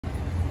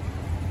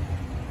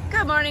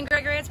Good morning,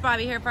 Gregory. It's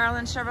Bobby here for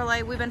Arlen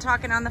Chevrolet. We've been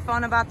talking on the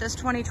phone about this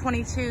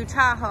 2022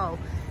 Tahoe.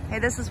 Hey,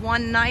 this is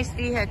one nice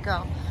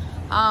vehicle.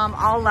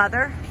 All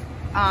leather.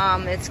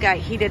 It's got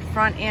heated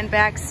front and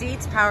back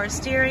seats, power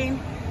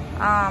steering,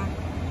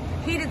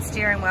 heated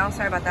steering wheel.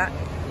 Sorry about that.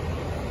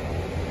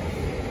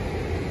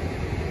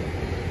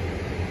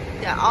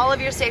 Yeah, all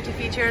of your safety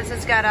features.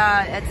 It's got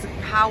it's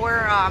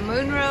power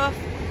moonroof.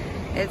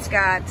 It's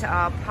got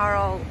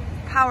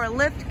power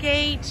lift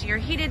gate, your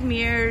heated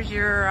mirrors,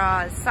 your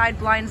side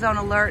blind zone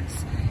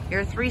alerts,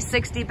 your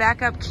 360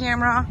 backup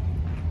camera.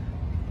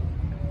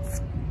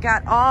 It's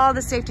got all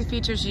the safety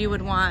features you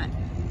would want.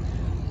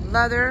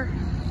 Leather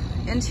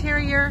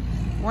interior,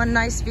 one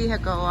nice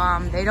vehicle.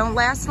 They don't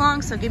last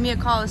long, so give me a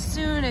call as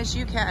soon as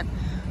you can.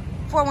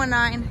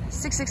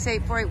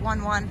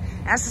 419-668-4811.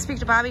 Ask to speak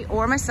to Bobby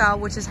or myself,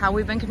 which is how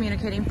we've been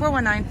communicating.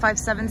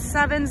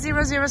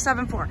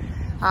 419-577-0074.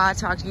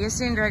 Talk to you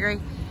soon,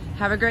 Gregory.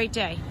 Have a great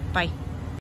day. Bye.